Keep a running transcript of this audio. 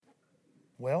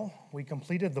Well, we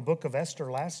completed the book of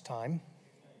Esther last time.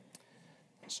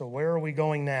 So where are we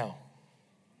going now?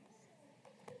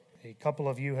 A couple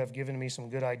of you have given me some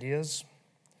good ideas,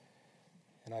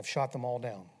 and I've shot them all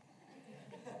down.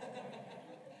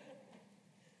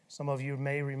 Some of you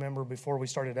may remember before we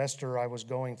started Esther, I was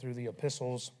going through the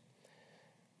epistles,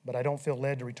 but I don't feel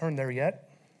led to return there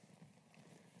yet.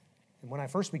 And when I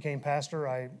first became pastor,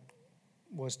 I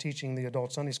was teaching the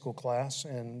adult Sunday school class,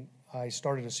 and I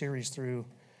started a series through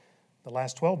the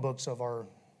last 12 books of our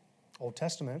Old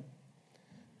Testament.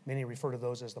 Many refer to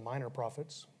those as the minor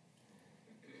prophets.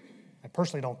 I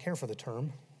personally don't care for the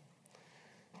term,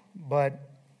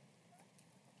 but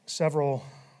several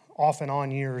off and on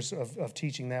years of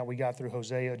teaching that, we got through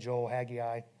Hosea, Joel,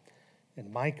 Haggai,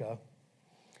 and Micah.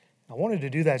 I wanted to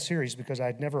do that series because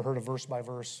I'd never heard a verse by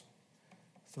verse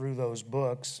through those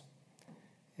books,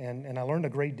 and I learned a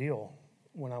great deal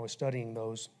when I was studying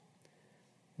those,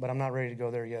 but I'm not ready to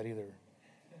go there yet either.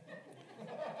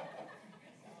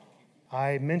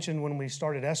 I mentioned when we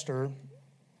started Esther,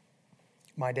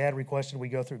 my dad requested we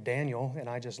go through Daniel, and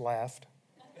I just laughed.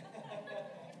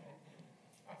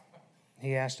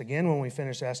 He asked again when we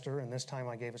finished Esther, and this time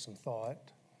I gave it some thought.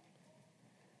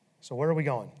 So where are we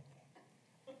going?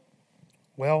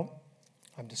 Well,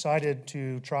 I've decided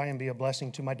to try and be a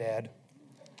blessing to my dad,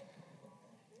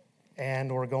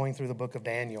 and we're going through the book of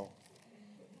Daniel.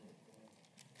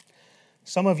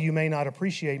 Some of you may not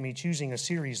appreciate me choosing a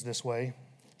series this way,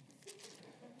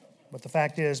 but the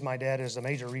fact is my dad is the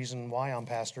major reason why I'm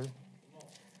pastor,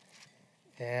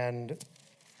 and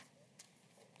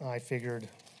I figured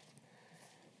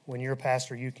when you're a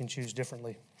pastor, you can choose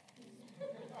differently.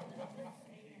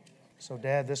 So,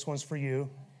 Dad, this one's for you,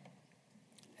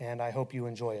 and I hope you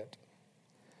enjoy it.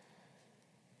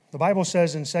 The Bible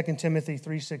says in 2 Timothy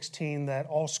 3:16 that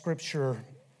all Scripture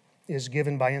is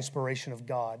given by inspiration of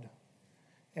God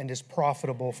and is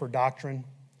profitable for doctrine,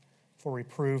 for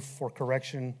reproof, for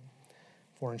correction,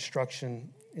 for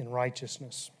instruction in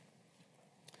righteousness.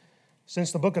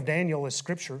 Since the book of Daniel is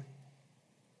Scripture,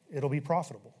 it'll be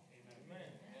profitable.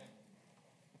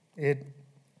 It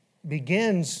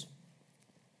begins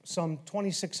some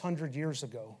 2,600 years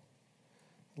ago,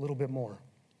 a little bit more.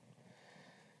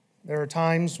 There are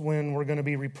times when we're going to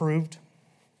be reproved,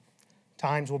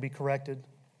 times we'll be corrected,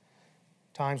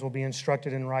 times we'll be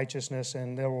instructed in righteousness,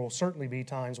 and there will certainly be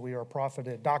times we are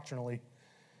profited doctrinally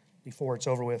before it's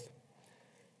over with.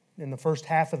 In the first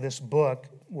half of this book,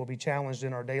 we'll be challenged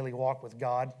in our daily walk with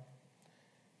God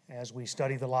as we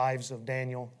study the lives of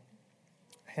Daniel,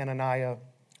 Hananiah,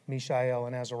 Mishael,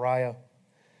 and Azariah.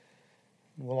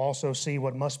 We'll also see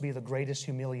what must be the greatest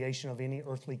humiliation of any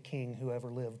earthly king who ever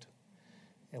lived,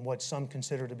 and what some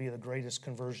consider to be the greatest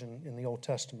conversion in the Old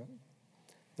Testament.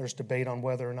 There's debate on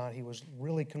whether or not he was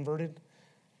really converted.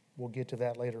 We'll get to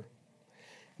that later.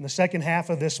 In the second half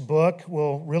of this book,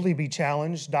 we'll really be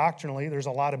challenged doctrinally. There's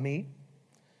a lot of meat.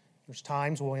 There's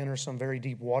times we'll enter some very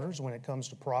deep waters when it comes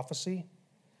to prophecy.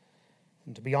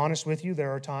 And to be honest with you,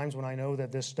 there are times when I know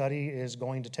that this study is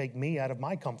going to take me out of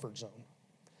my comfort zone,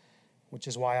 which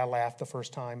is why I laughed the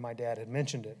first time my dad had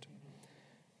mentioned it.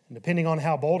 And depending on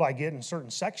how bold I get in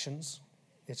certain sections,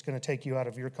 it's going to take you out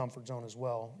of your comfort zone as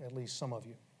well, at least some of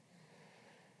you.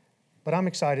 But I'm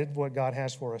excited what God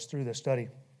has for us through this study.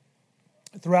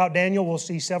 Throughout Daniel, we'll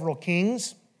see several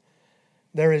kings.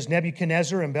 There is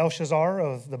Nebuchadnezzar and Belshazzar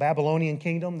of the Babylonian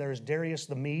kingdom. There is Darius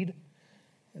the Mede,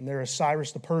 and there is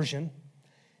Cyrus the Persian.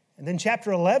 And then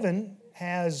chapter 11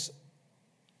 has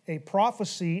a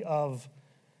prophecy of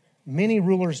many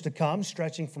rulers to come,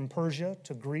 stretching from Persia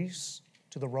to Greece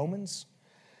to the Romans.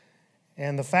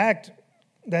 And the fact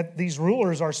that these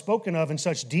rulers are spoken of in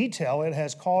such detail, it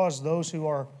has caused those who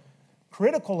are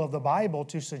critical of the Bible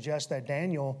to suggest that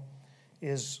Daniel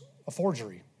is a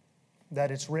forgery,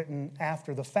 that it's written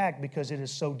after the fact because it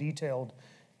is so detailed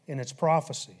in its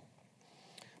prophecy.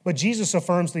 But Jesus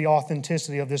affirms the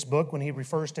authenticity of this book when he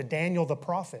refers to Daniel the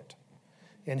prophet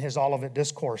in his Olivet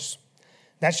Discourse.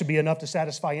 That should be enough to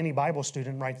satisfy any Bible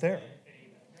student right there.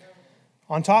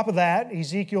 On top of that,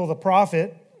 Ezekiel the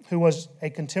prophet, who was a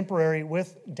contemporary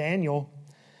with Daniel,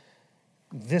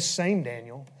 this same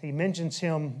Daniel, he mentions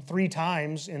him 3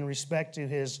 times in respect to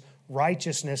his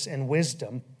righteousness and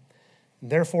wisdom.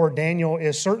 Therefore, Daniel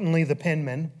is certainly the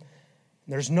penman.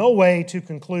 There's no way to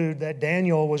conclude that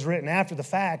Daniel was written after the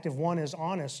fact if one is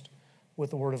honest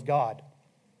with the Word of God.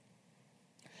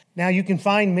 Now, you can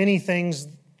find many things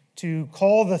to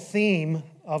call the theme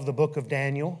of the book of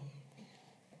Daniel.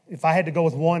 If I had to go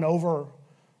with one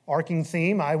overarching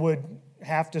theme, I would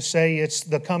have to say it's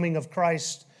the coming of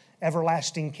Christ's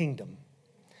everlasting kingdom.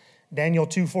 Daniel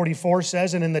 2:44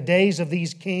 says, "And in the days of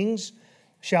these kings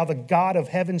shall the God of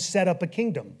heaven set up a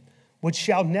kingdom, which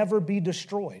shall never be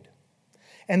destroyed.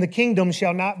 And the kingdom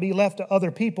shall not be left to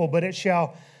other people, but it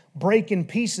shall break in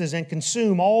pieces and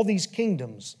consume all these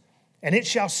kingdoms, and it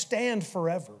shall stand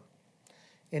forever.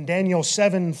 In Daniel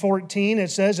 7:14 it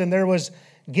says, and there was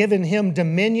given him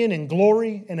dominion and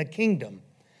glory and a kingdom,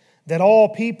 that all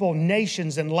people,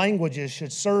 nations, and languages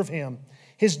should serve him.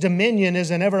 His dominion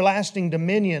is an everlasting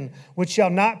dominion which shall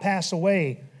not pass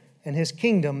away, and his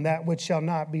kingdom that which shall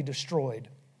not be destroyed.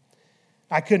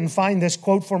 I couldn't find this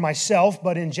quote for myself,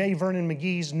 but in J. Vernon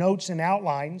McGee's Notes and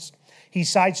Outlines, he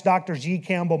cites Dr. G.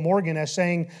 Campbell Morgan as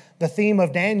saying the theme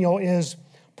of Daniel is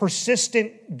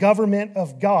persistent government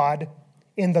of God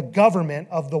in the government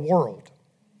of the world.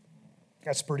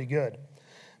 That's pretty good.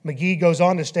 McGee goes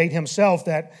on to state himself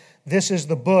that this is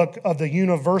the book of the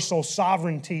universal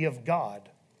sovereignty of God.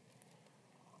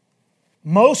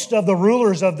 Most of the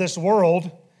rulers of this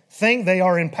world think they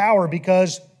are in power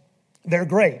because they're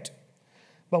great.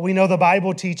 But we know the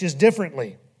Bible teaches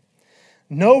differently.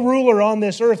 No ruler on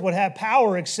this earth would have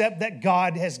power except that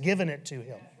God has given it to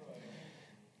him.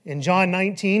 In John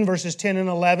 19, verses 10 and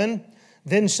 11,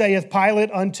 then saith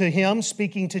Pilate unto him,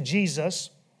 speaking to Jesus,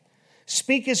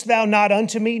 speakest thou not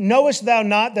unto me? Knowest thou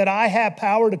not that I have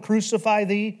power to crucify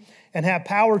thee and have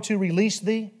power to release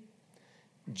thee?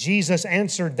 Jesus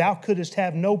answered, thou couldst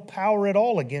have no power at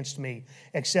all against me,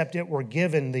 except it were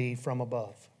given thee from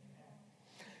above.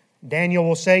 Daniel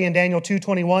will say in Daniel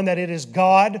 2:21 that it is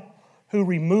God who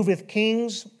removeth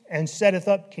kings and setteth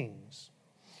up kings.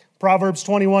 Proverbs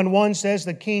 21:1 says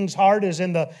the king's heart is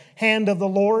in the hand of the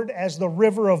Lord, as the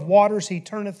river of waters he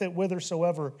turneth it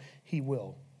whithersoever he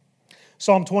will.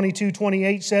 Psalm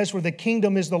 22:28 says, for the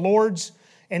kingdom is the Lord's,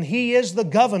 and he is the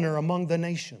governor among the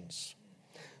nations.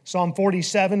 Psalm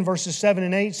 47 verses 7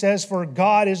 and 8 says, for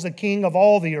God is the king of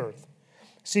all the earth.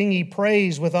 Sing ye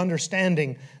praise with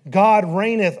understanding. God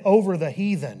reigneth over the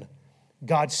heathen.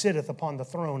 God sitteth upon the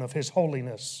throne of his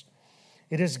holiness.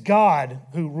 It is God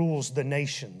who rules the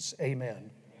nations. Amen.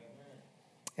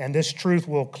 And this truth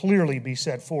will clearly be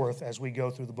set forth as we go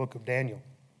through the book of Daniel.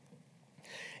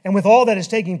 And with all that is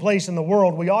taking place in the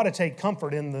world, we ought to take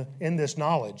comfort in this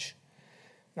knowledge.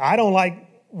 Now, I don't like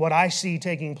what I see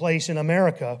taking place in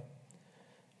America,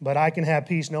 but I can have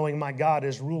peace knowing my God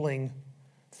is ruling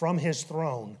from his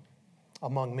throne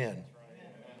among men.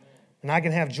 And I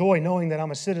can have joy knowing that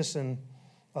I'm a citizen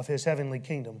of his heavenly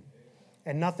kingdom,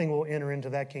 and nothing will enter into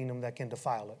that kingdom that can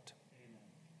defile it.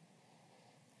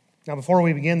 Now, before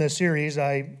we begin this series,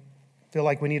 I feel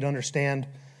like we need to understand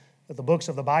that the books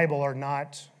of the Bible are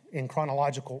not in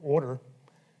chronological order.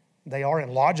 They are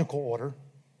in logical order,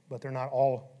 but they're not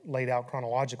all laid out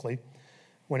chronologically.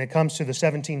 When it comes to the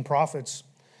 17 prophets,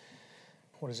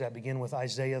 what does that begin with?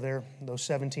 Isaiah there? Those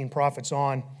 17 prophets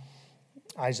on,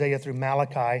 Isaiah through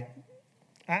Malachi.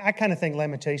 I kind of think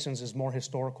Lamentations is more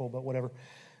historical, but whatever,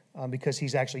 because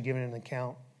he's actually giving an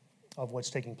account of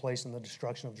what's taking place in the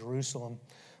destruction of Jerusalem.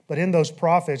 But in those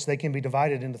prophets, they can be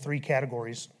divided into three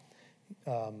categories: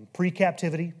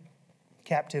 pre-captivity,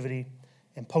 captivity,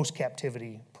 and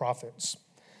post-captivity prophets.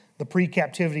 The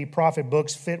pre-captivity prophet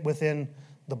books fit within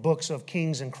the books of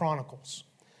Kings and Chronicles.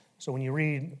 So when you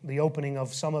read the opening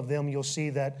of some of them, you'll see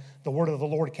that the word of the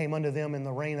Lord came unto them in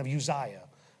the reign of Uzziah,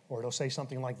 or it'll say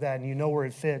something like that, and you know where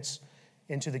it fits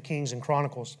into the Kings and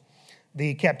Chronicles.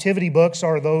 The captivity books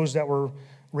are those that were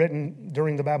written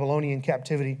during the Babylonian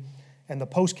captivity, and the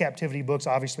post-captivity books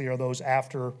obviously are those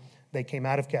after they came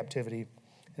out of captivity.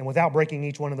 And without breaking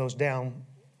each one of those down,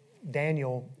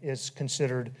 Daniel is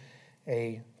considered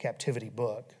a captivity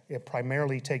book. It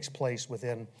primarily takes place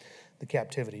within the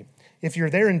captivity. If you're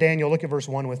there in Daniel, look at verse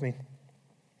 1 with me.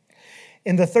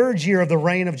 In the 3rd year of the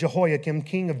reign of Jehoiakim,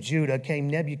 king of Judah, came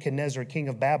Nebuchadnezzar, king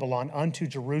of Babylon, unto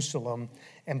Jerusalem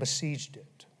and besieged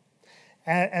it.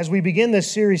 As we begin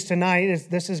this series tonight,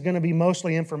 this is going to be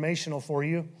mostly informational for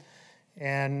you,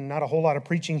 and not a whole lot of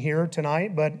preaching here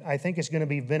tonight, but I think it's going to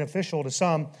be beneficial to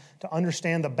some to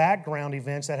understand the background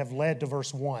events that have led to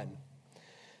verse 1.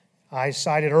 I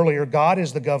cited earlier, God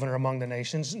is the governor among the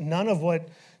nations. None of what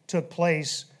took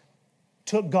place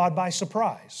took God by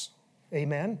surprise.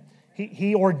 Amen?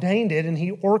 He ordained it and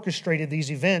he orchestrated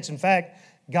these events. In fact,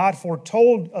 God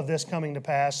foretold of this coming to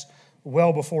pass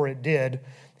well before it did.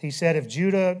 He said to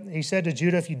Judah,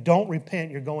 if you don't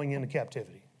repent, you're going into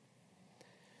captivity.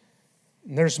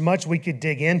 And there's much we could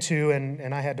dig into,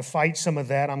 and I had to fight some of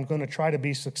that. I'm going to try to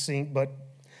be succinct, but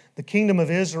the kingdom of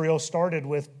Israel started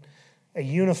with a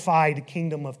unified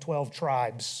kingdom of 12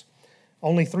 tribes.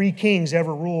 Only 3 kings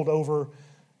ever ruled over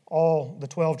all the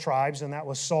 12 tribes, and that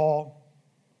was Saul,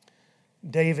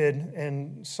 David,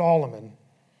 and Solomon.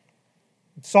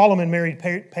 Solomon married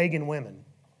pagan women.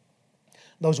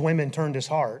 Those women turned his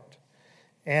heart.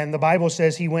 And the Bible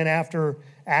says he went after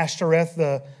Ashtoreth,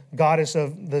 the goddess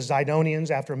of the Zidonians,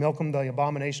 after Milcom, the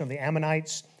abomination of the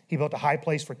Ammonites. He built a high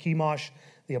place for Chemosh,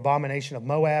 the abomination of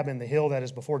Moab, and the hill that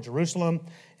is before Jerusalem,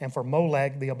 and for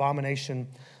Moleg, the abomination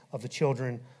of the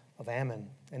children of Ammon.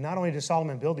 And not only did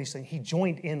Solomon build these things, he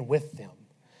joined in with them.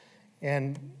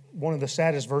 And one of the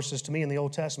saddest verses to me in the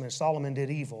Old Testament is Solomon did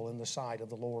evil in the sight of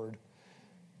the Lord.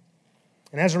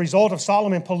 And as a result of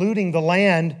Solomon polluting the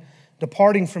land,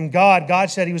 departing from God, God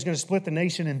said he was going to split the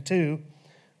nation in two,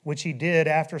 which he did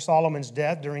after Solomon's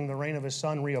death during the reign of his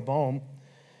son Rehoboam.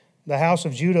 The house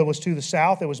of Judah was to the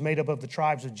south. It was made up of the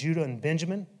tribes of Judah and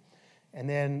Benjamin. And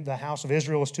then the house of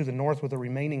Israel was to the north with the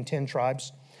remaining 10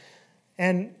 tribes.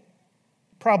 And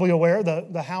probably aware,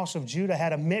 the house of Judah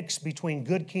had a mix between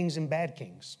good kings and bad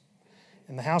kings.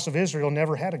 And the house of Israel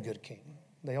never had a good king.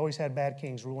 They always had bad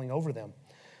kings ruling over them.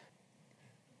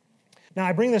 Now,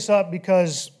 I bring this up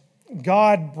because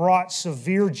God brought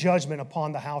severe judgment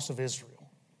upon the house of Israel.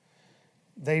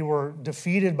 They were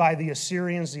defeated by the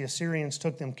Assyrians. The Assyrians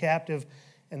took them captive,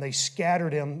 and they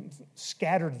scattered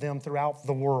them throughout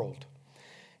the world.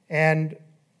 And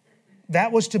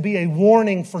that was to be a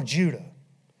warning for Judah.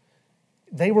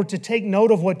 They were to take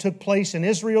note of what took place in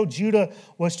Israel. Judah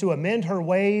was to amend her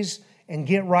ways and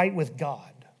get right with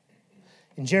God.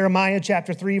 In Jeremiah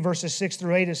chapter 3, verses 6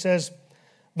 through 8, it says,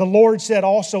 "The Lord said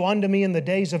also unto me in the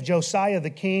days of Josiah the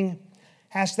king,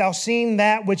 Hast thou seen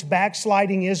that which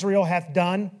backsliding Israel hath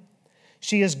done?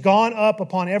 She has gone up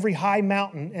upon every high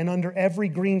mountain and under every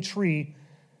green tree,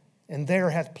 and there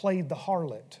hath played the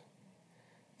harlot.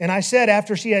 And I said,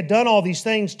 after she had done all these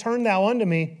things, Turn thou unto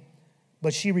me,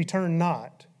 but she returned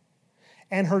not.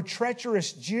 And her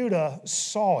treacherous Judah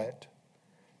saw it.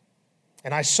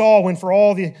 And I saw when for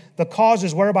all the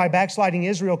causes whereby backsliding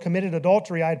Israel committed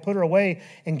adultery, I had put her away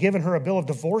and given her a bill of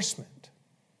divorcement.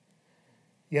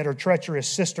 Yet her treacherous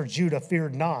sister Judah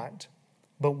feared not,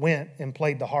 but went and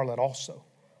played the harlot also."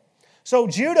 So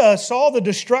Judah saw the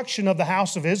destruction of the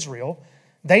house of Israel.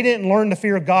 They didn't learn to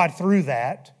fear God through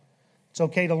that. It's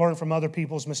okay to learn from other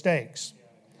people's mistakes.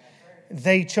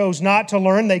 They chose not to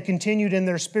learn. They continued in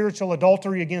their spiritual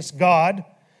adultery against God.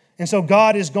 And so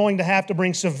God is going to have to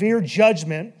bring severe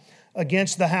judgment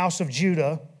against the house of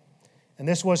Judah. And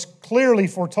this was clearly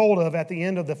foretold of at the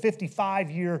end of the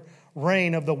 55-year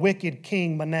reign of the wicked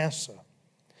king Manasseh.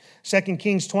 2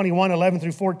 Kings 21, 11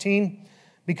 through 14.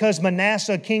 "Because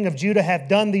Manasseh, king of Judah, hath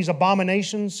done these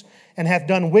abominations, and hath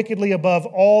done wickedly above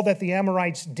all that the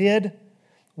Amorites did,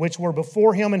 which were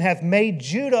before him, and hath made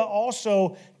Judah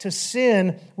also to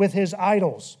sin with his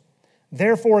idols.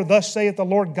 Therefore, thus saith the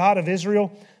Lord God of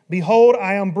Israel, Behold,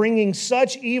 I am bringing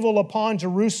such evil upon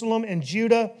Jerusalem and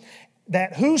Judah,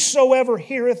 that whosoever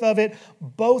heareth of it,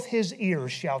 both his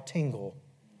ears shall tingle.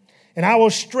 And I will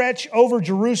stretch over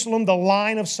Jerusalem the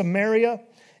line of Samaria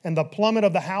and the plummet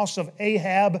of the house of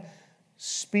Ahab,"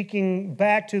 speaking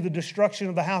back to the destruction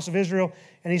of the house of Israel.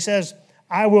 And he says,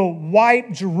 "I will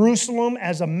wipe Jerusalem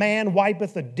as a man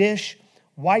wipeth a dish,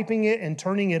 wiping it and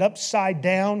turning it upside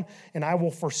down. And I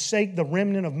will forsake the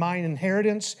remnant of mine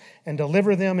inheritance and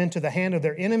deliver them into the hand of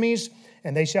their enemies.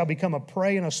 And they shall become a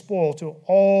prey and a spoil to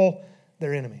all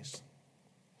their enemies."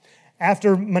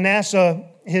 After Manasseh,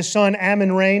 his son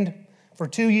Ammon reigned for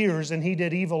 2 years, and he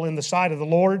did evil in the sight of the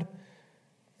Lord.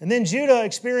 And then Judah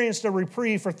experienced a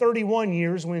reprieve for 31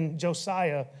 years when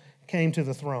Josiah came to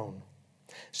the throne.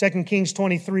 2 Kings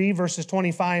 23, verses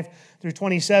 25 through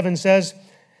 27 says,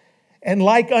 "And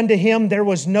like unto him there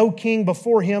was no king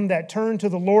before him that turned to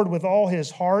the Lord with all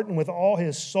his heart and with all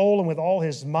his soul and with all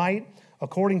his might,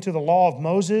 according to the law of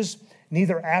Moses,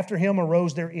 neither after him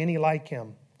arose there any like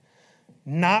him.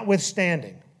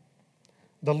 Notwithstanding,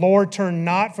 the Lord turned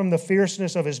not from the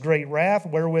fierceness of his great wrath,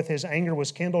 wherewith his anger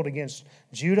was kindled against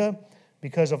Judah,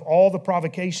 because of all the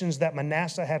provocations that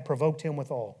Manasseh had provoked him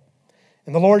withal.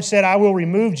 And the Lord said, I will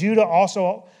remove Judah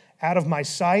also out of my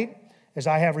sight, as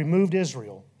I have removed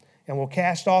Israel, and will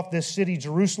cast off this city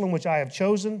Jerusalem, which I have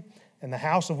chosen, and the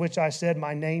house of which I said,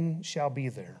 my name shall be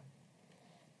there."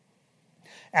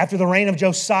 After the reign of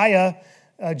Josiah,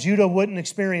 Judah wouldn't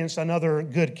experience another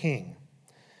good king.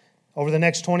 Over the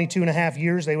next 22 and a half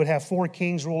years, they would have 4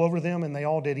 kings rule over them, and they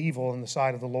all did evil in the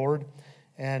sight of the Lord.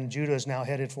 And Judah is now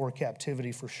headed for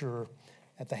captivity for sure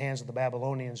at the hands of the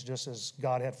Babylonians, just as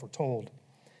God had foretold.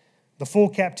 The full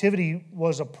captivity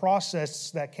was a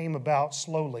process that came about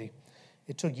slowly.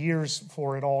 It took years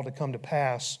for it all to come to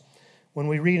pass. When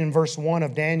we read in verse 1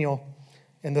 of Daniel,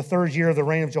 "In the 3rd year of the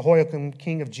reign of Jehoiakim,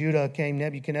 king of Judah, came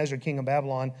Nebuchadnezzar, king of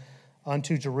Babylon,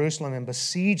 unto Jerusalem and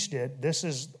besieged it." This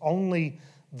is only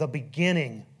the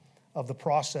beginning of the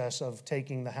process of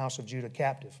taking the house of Judah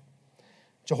captive.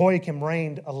 Jehoiakim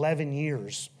reigned 11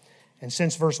 years. And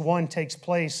since verse 1 takes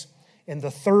place in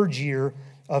the third year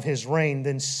of his reign,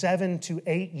 then 7 to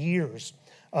 8 years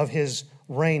of his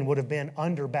reign would have been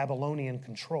under Babylonian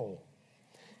control.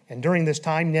 And during this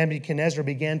time, Nebuchadnezzar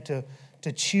began to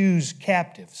choose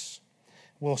captives.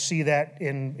 We'll see that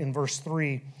in verse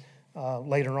 3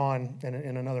 later on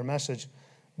in another message.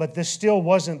 But this still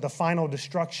wasn't the final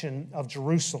destruction of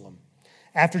Jerusalem.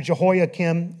 After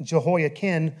Jehoiakim,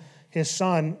 his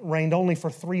son, reigned only for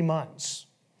 3 months.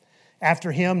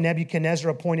 After him, Nebuchadnezzar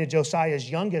appointed Josiah's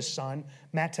youngest son,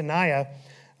 Mattaniah,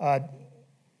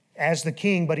 as the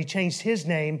king, but he changed his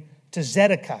name to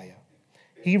Zedekiah.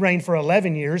 He reigned for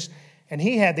 11 years, and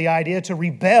he had the idea to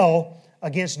rebel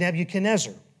against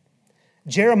Nebuchadnezzar.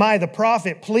 Jeremiah the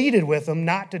prophet pleaded with him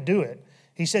not to do it.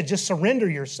 He said, just surrender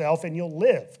yourself and you'll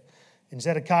live. And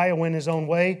Zedekiah went his own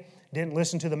way, didn't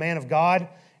listen to the man of God,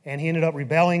 and he ended up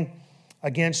rebelling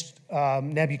against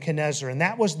Nebuchadnezzar. And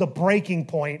that was the breaking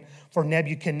point for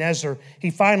Nebuchadnezzar. He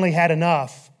finally had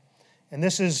enough. And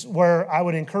this is where I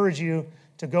would encourage you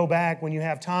to go back when you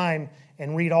have time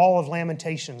and read all of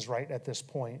Lamentations right at this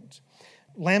point.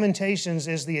 Lamentations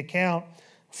is the account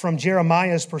from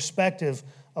Jeremiah's perspective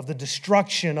of the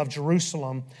destruction of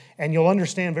Jerusalem. And you'll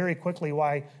understand very quickly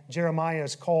why Jeremiah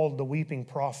is called the weeping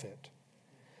prophet.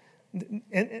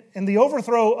 And the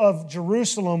overthrow of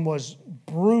Jerusalem was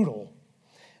brutal.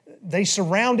 They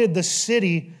surrounded the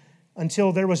city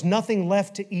until there was nothing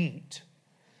left to eat.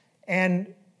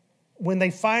 And when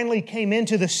they finally came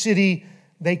into the city,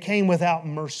 they came without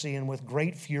mercy and with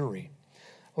great fury.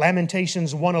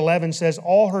 Lamentations 1:11 says,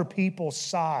 all her people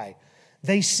sigh.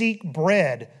 They seek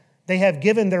bread. They have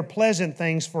given their pleasant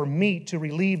things for meat to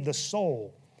relieve the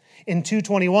soul. In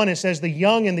 2:21 it says, the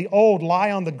young and the old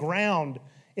lie on the ground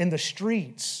in the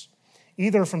streets,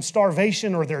 either from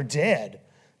starvation or they're dead,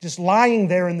 just lying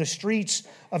there in the streets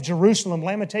of Jerusalem.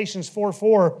 Lamentations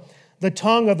 4:4, the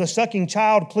tongue of the sucking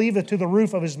child cleaveth to the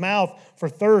roof of his mouth for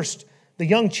thirst. The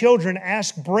young children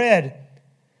ask bread,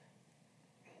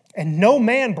 and no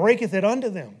man breaketh it unto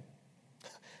them.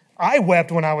 I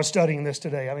wept when I was studying this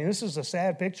today. I mean, this is a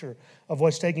sad picture of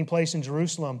what's taking place in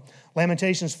Jerusalem.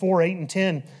 Lamentations 4:8 and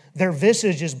 10, their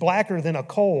visage is blacker than a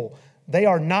coal. They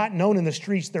are not known in the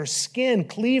streets. Their skin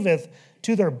cleaveth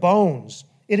to their bones.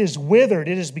 It is withered.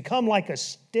 It has become like a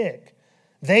stick.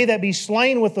 They that be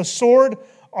slain with the sword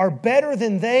are better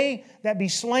than they that be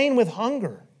slain with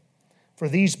hunger. For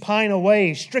these pine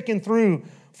away, stricken through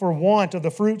for want of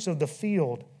the fruits of the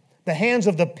field. The hands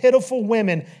of the pitiful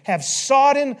women have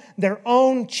sodden their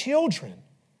own children.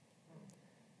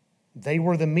 They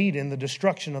were the meat in the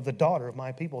destruction of the daughter of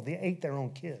my people. They ate their own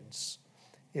kids.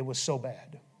 It was so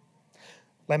bad.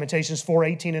 Lamentations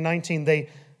 4:18 and 19,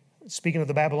 speaking of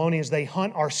the Babylonians, they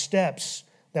hunt our steps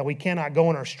that we cannot go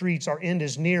in our streets. Our end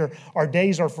is near. Our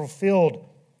days are fulfilled,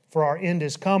 for our end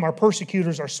is come. Our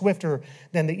persecutors are swifter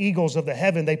than the eagles of the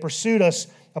heaven. They pursued us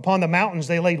upon the mountains.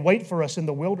 They laid wait for us in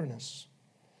the wilderness.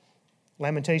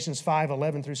 Lamentations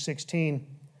 5:11 through 16,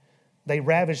 they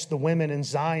ravished the women in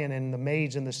Zion and the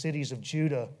maids in the cities of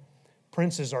Judah.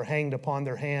 Princes are hanged upon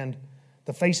their hand.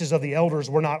 The faces of the elders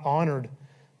were not honored.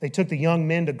 They took the young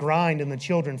men to grind, and the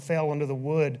children fell under the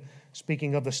wood,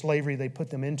 speaking of the slavery they put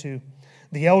them into.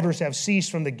 The elders have ceased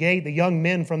from the gate, the young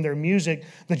men from their music.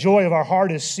 The joy of our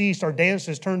heart has ceased. Our dance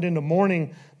has turned into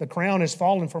mourning. The crown has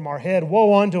fallen from our head.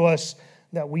 Woe unto us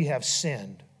that we have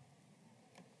sinned.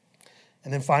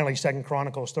 And then finally, 2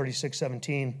 Chronicles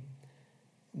 36:17.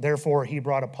 Therefore he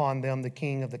brought upon them the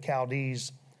king of the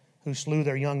Chaldees, who slew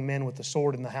their young men with the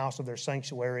sword in the house of their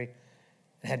sanctuary,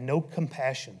 and had no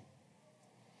compassion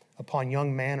upon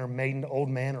young man or maiden, old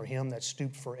man or him that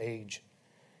stooped for age.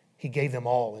 He gave them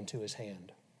all into his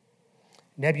hand.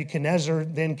 Nebuchadnezzar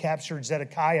then captured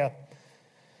Zedekiah,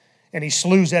 and he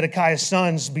slew Zedekiah's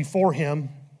sons before him.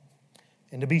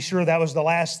 And to be sure that was the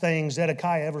last thing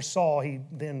Zedekiah ever saw, he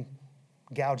then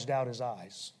gouged out his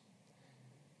eyes.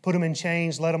 Put him in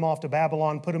chains, let him off to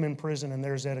Babylon, put him in prison, and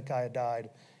there Zedekiah died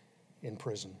in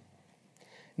prison.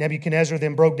 Nebuchadnezzar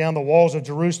then broke down the walls of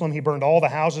Jerusalem. He burned all the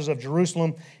houses of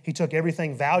Jerusalem. He took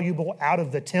everything valuable out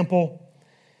of the temple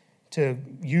to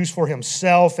use for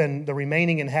himself, and the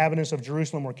remaining inhabitants of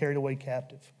Jerusalem were carried away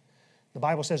captive. The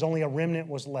Bible says only a remnant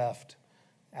was left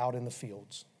out in the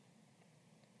fields.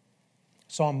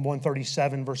 Psalm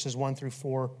 137, verses 1 through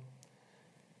 4.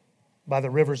 By the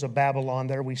rivers of Babylon,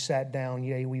 there we sat down,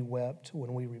 yea, we wept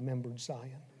when we remembered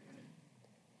Zion.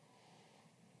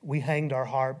 We hanged our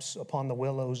harps upon the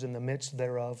willows in the midst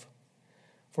thereof.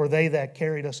 For they that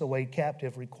carried us away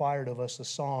captive required of us a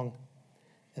song,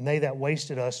 And they that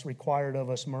wasted us required of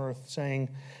us mirth, saying,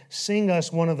 Sing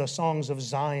us one of the songs of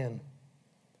Zion.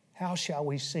 How shall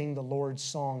we sing the Lord's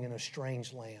song in a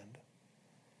strange land?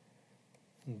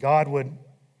 And God would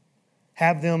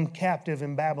have them captive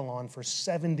in Babylon for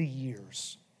 70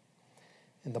 years.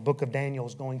 And the book of Daniel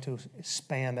is going to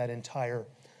span that entire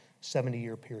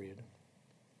 70-year period.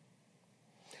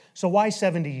 So why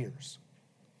 70 years?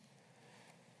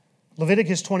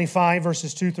 Leviticus 25,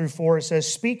 verses 2 through 4, it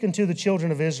says, Speak unto the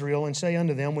children of Israel, and say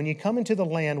unto them, When ye come into the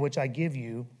land which I give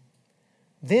you,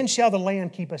 then shall the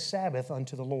land keep a Sabbath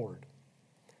unto the Lord.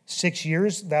 6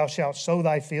 years thou shalt sow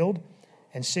thy field,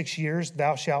 and 6 years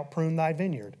thou shalt prune thy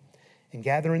vineyard, and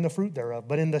gather in the fruit thereof.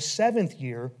 But in the 7th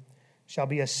year shall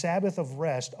be a Sabbath of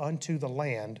rest unto the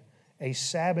land, a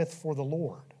Sabbath for the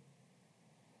Lord.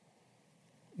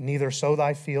 Neither sow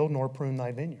thy field nor prune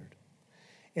thy vineyard.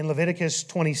 In Leviticus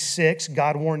 26,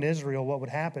 God warned Israel what would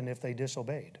happen if they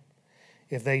disobeyed.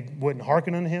 If they wouldn't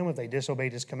hearken unto him, if they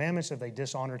disobeyed his commandments, if they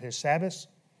dishonored his Sabbaths.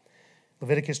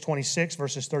 Leviticus 26,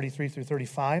 verses 33 through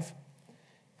 35.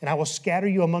 And I will scatter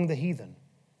you among the heathen,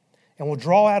 and will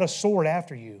draw out a sword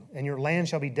after you, and your land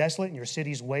shall be desolate, and your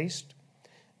cities waste.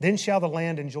 Then shall the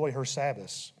land enjoy her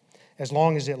Sabbaths, as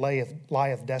long as it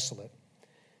lieth desolate,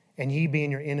 and ye be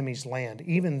in your enemy's land.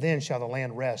 Even then shall the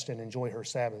land rest and enjoy her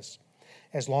Sabbaths.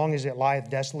 As long as it lieth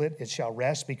desolate, it shall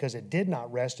rest, because it did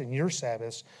not rest in your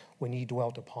Sabbaths when ye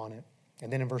dwelt upon it.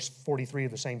 And then in verse 43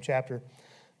 of the same chapter,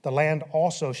 the land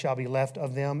also shall be left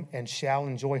of them, and shall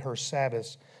enjoy her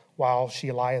Sabbaths, while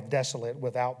she lieth desolate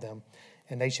without them.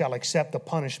 And they shall accept the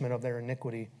punishment of their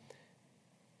iniquity,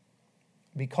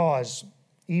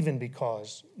 even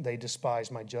because they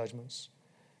despise my judgments,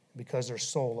 because their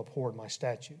soul abhorred my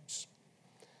statutes.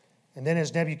 And then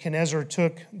as Nebuchadnezzar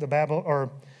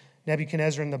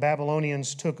and the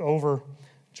Babylonians took over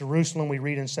Jerusalem, we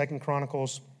read in 2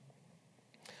 Chronicles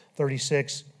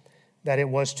 36 that it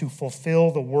was to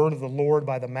fulfill the word of the Lord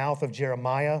by the mouth of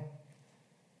Jeremiah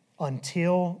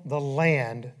until the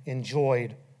land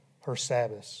enjoyed her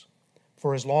Sabbaths.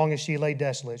 For as long as she lay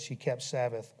desolate, she kept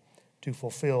Sabbath to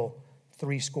fulfill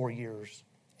 80 years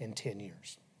and 10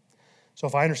 years. So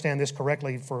if I understand this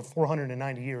correctly, for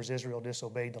 490 years, Israel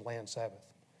disobeyed the land Sabbath.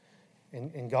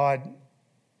 And God...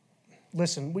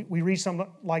 Listen, we read something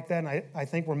like that, and I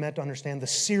think we're meant to understand the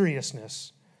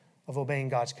seriousness of obeying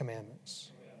God's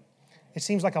commandments. It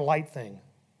seems like a light thing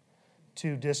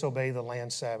to disobey the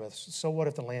land Sabbaths. So what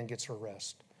if the land gets her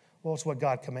rest? Well, it's what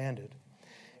God commanded.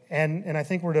 And I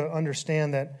think we're to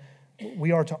understand that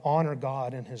we are to honor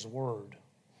God and his word.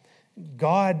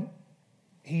 God,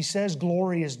 he says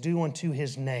glory is due unto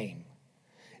his name.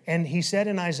 And he said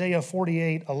in Isaiah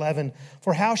 48:11,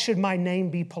 For how should my name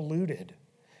be polluted?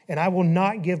 And I will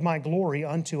not give my glory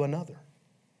unto another.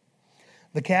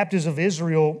 The captives of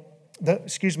Israel,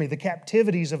 the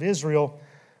captivities of Israel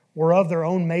were of their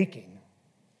own making.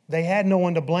 They had no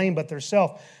one to blame but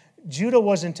themselves. Judah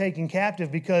wasn't taken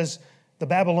captive because the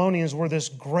Babylonians were this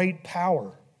great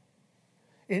power.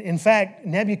 In fact,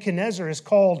 Nebuchadnezzar is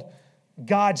called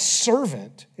God's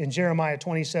servant in Jeremiah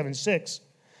 27:6.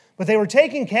 But they were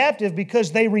taken captive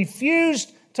because they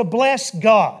refused to bless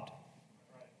God.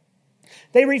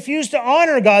 They refused to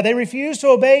honor God. They refused to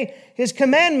obey his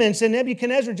commandments, and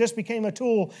Nebuchadnezzar just became a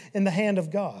tool in the hand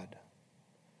of God.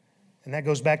 And that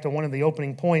goes back to one of the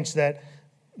opening points, that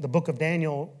the book of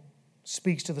Daniel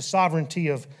speaks to the sovereignty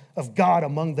of God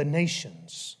among the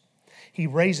nations. He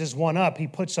raises one up, he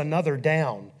puts another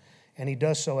down, and he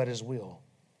does so at his will.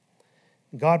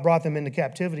 God brought them into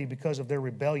captivity because of their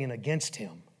rebellion against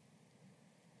him,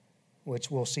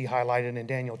 which we'll see highlighted in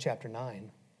Daniel chapter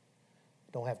 9.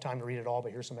 Don't have time to read it all,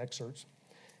 but here's some excerpts.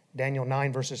 Daniel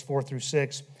 9, verses 4 through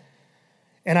 6.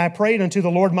 And I prayed unto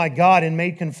the Lord my God and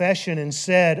made confession and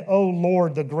said, O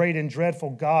Lord, the great and dreadful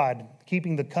God,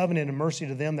 keeping the covenant and mercy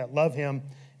to them that love him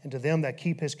and to them that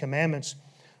keep his commandments,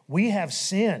 we have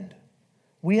sinned.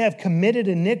 We have committed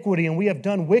iniquity, and we have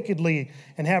done wickedly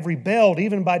and have rebelled,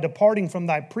 even by departing from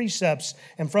thy precepts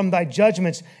and from thy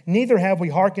judgments. Neither have we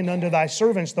hearkened unto thy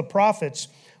servants, the prophets,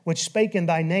 which spake in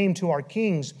thy name to our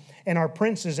kings and our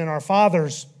princes and our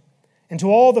fathers, and to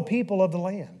all the people of the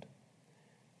land.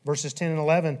 Verses 10 and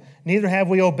 11, neither have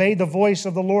we obeyed the voice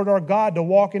of the Lord our God to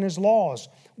walk in his laws,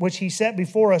 which he set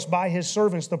before us by his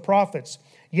servants the prophets.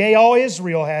 Yea, all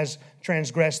Israel has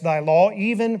transgressed thy law,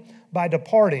 even by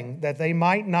departing, that they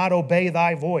might not obey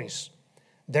thy voice.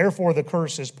 Therefore the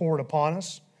curse is poured upon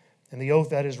us, and the oath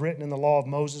that is written in the law of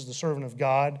Moses, the servant of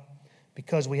God,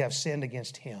 because we have sinned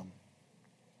against him.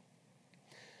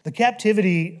 The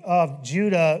captivity of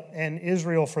Judah and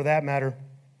Israel, for that matter,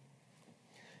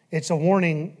 it's a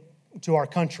warning to our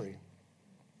country.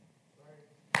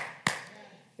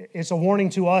 it's a warning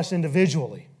to us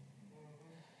individually.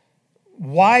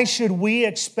 Why should we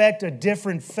expect a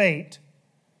different fate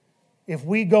if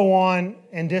we go on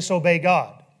and disobey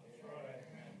God?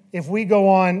 If we go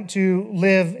on to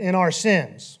live in our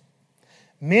sins?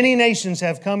 Many nations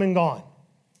have come and gone.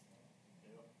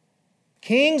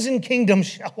 Kings and kingdoms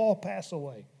shall all pass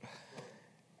away.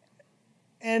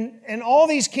 And all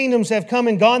these kingdoms have come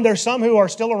and gone. There's some who are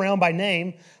still around by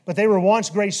name, but they were once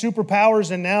great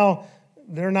superpowers and now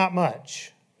they're not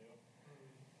much.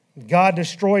 God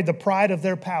destroyed the pride of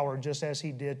their power just as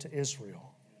He did to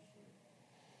Israel.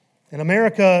 And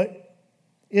America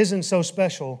isn't so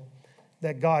special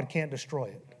that God can't destroy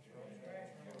it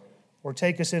or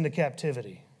take us into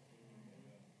captivity.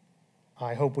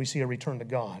 I hope we see a return to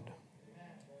God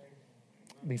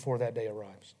before that day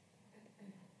arrives.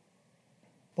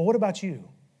 But what about you?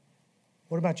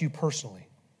 What about you personally?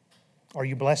 Are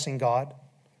you blessing God?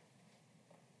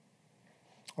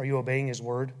 Are you obeying His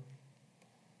word?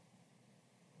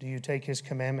 Do you take His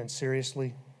commandments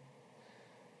seriously?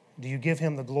 Do you give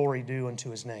Him the glory due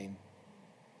unto His name?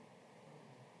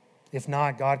 If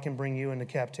not, God can bring you into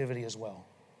captivity as well.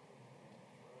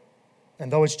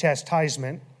 And though it's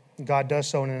chastisement, God does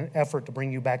so in an effort to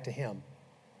bring you back to Him.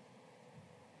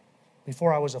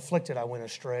 Before I was afflicted, I went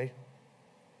astray.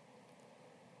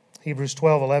 Hebrews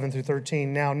 12:11-13.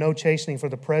 Now no chastening for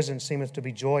the present seemeth to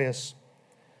be joyous,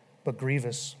 but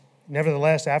grievous.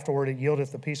 Nevertheless, afterward it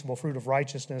yieldeth the peaceable fruit of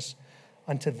righteousness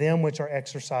unto them which are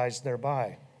exercised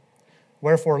thereby.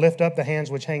 Wherefore lift up the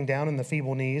hands which hang down and the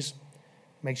feeble knees.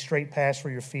 Make straight paths for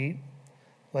your feet,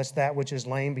 lest that which is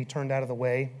lame be turned out of the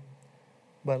way,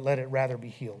 but let it rather be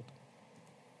healed.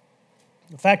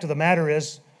 The fact of the matter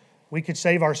is, we could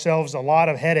save ourselves a lot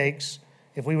of headaches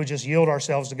if we would just yield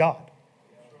ourselves to God.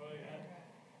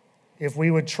 If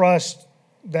we would trust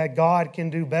that God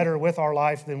can do better with our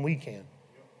life than we can.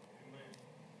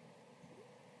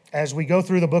 As we go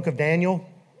through the book of Daniel,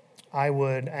 I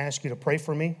would ask you to pray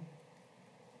for me.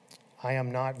 I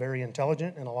am not very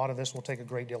intelligent, and a lot of this will take a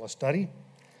great deal of study.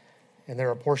 And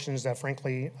there are portions that,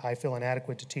 frankly, I feel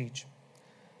inadequate to teach.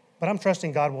 But I'm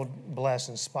trusting God will bless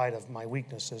in spite of my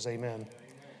weaknesses. Amen.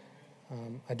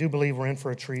 I do believe we're in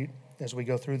for a treat as we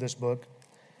go through this book.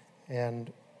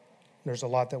 And there's a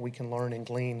lot that we can learn and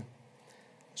glean.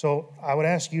 So I would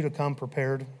ask you to come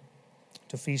prepared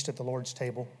to feast at the Lord's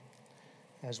table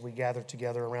as we gather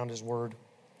together around His Word.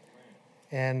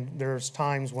 And there's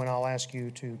times when I'll ask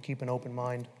you to keep an open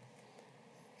mind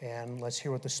and let's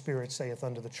hear what the Spirit saith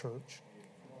unto the church.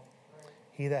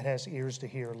 He that has ears to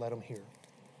hear, let him hear.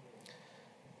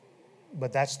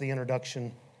 But that's the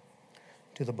introduction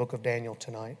to the book of Daniel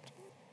tonight.